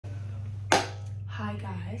Hi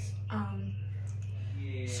guys,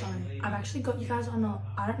 so I've actually got you guys on a,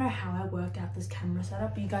 I don't know how I worked out this camera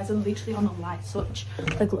setup, but you guys are literally on the light switch.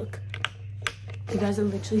 Like, look, you guys are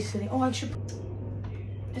literally sitting, oh, I should,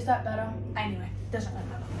 is that better? Anyway, doesn't really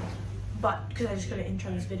matter, but because I just got to intro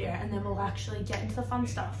this video and then we'll actually get into the fun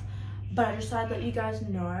stuff. But I just thought I'd let you guys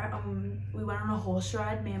know, we went on a horse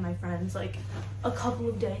ride, me and my friends, like a couple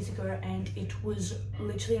of days ago, and it was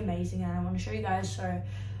literally amazing, and I want to show you guys, so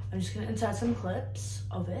I'm just going to insert some clips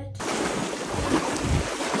of it.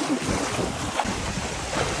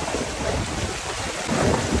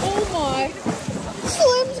 Oh my!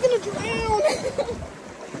 Slim's gonna drown!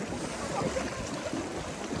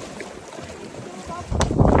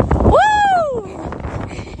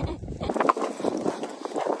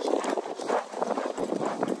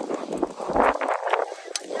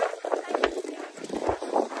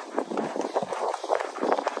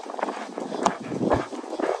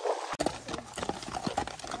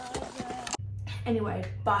 Anyway,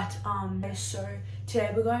 but so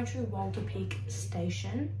today we're going to Walter Peak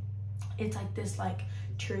Station. It's like this like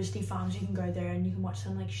touristy farms. You can go there and you can watch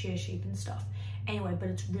them like shear sheep and stuff. Anyway, but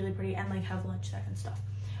it's really pretty, and like have lunch there and stuff.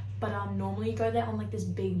 But normally you go there on like this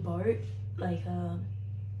big boat, like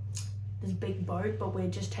this big boat, but we're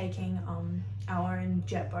just taking our own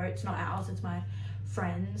jet boat. It's not ours, it's my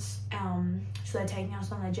friends. So they're taking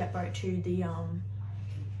us on their jet boat to the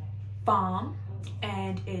farm,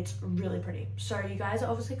 and it's really pretty. So you guys are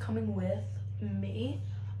obviously coming with me,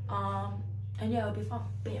 and yeah, it'll be fun.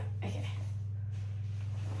 But yeah, okay.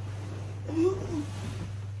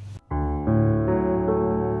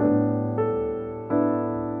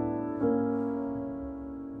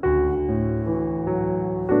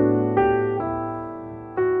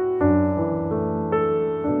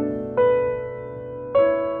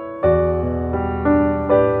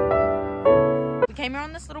 We came here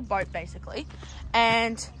on this little boat basically,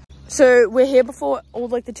 and so we're here before all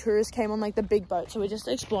like the tourists came on like the big boat, so we're just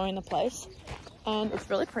exploring the place, and it's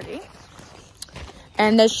really pretty,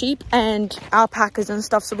 and there's sheep and alpacas and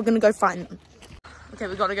stuff, so we're gonna go find them. Okay,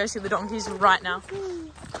 we gotta go see the donkeys right now.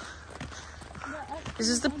 This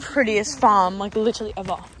is the prettiest farm like literally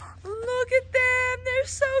ever. Look at them, they're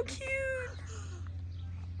so cute.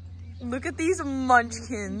 Look at these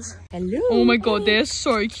munchkins. Hello. Oh my god, they're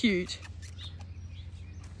so cute.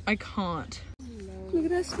 I can't. Look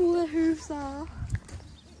at how small their hooves are.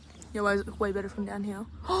 Yeah, why is it way better from down here?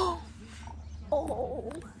 Oh.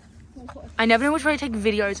 I never know which way to take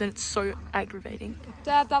videos, and it's so aggravating.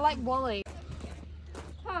 Dad, they're like Wally.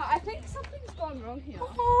 Huh, I think something's gone wrong here.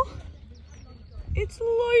 Oh, it's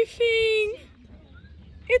loafing.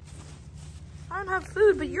 It's. I don't have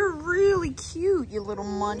food, but you're really cute, you little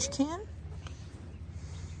munchkin.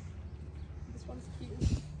 This one's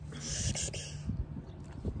cute.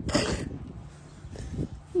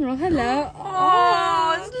 Oh, hello.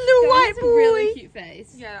 Oh, it's a little white boy. A really cute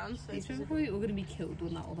face. Yeah, I'm so These people are probably all going to be killed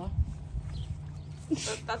when that older.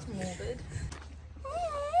 That's morbid.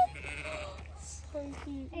 So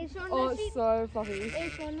cute. Oh, it's so fluffy.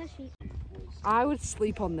 I would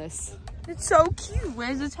sleep on this. It's so cute.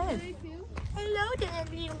 Where's its head? Hello there,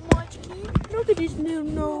 little munchkin. Look at his little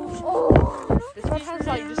nose. Oh, this one has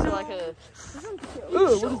like just like a.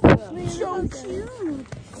 Ooh, what is that? So cute.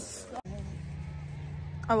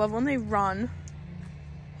 I love when they run.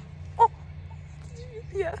 Oh,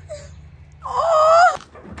 yeah. Oh,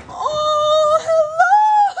 oh,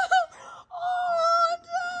 hello. Oh,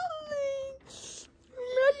 darling.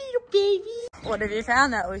 My little baby. What have you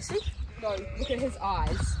found there, Lucy? No, look at his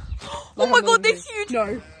eyes. Oh my god, they're huge.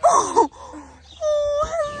 No. Oh,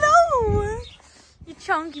 hello. You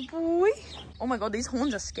chunky boy. Oh my god, these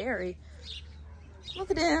horns are scary. Look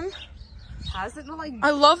at him. Has it not like...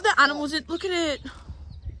 I love the animals. Look at it.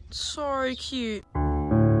 So cute.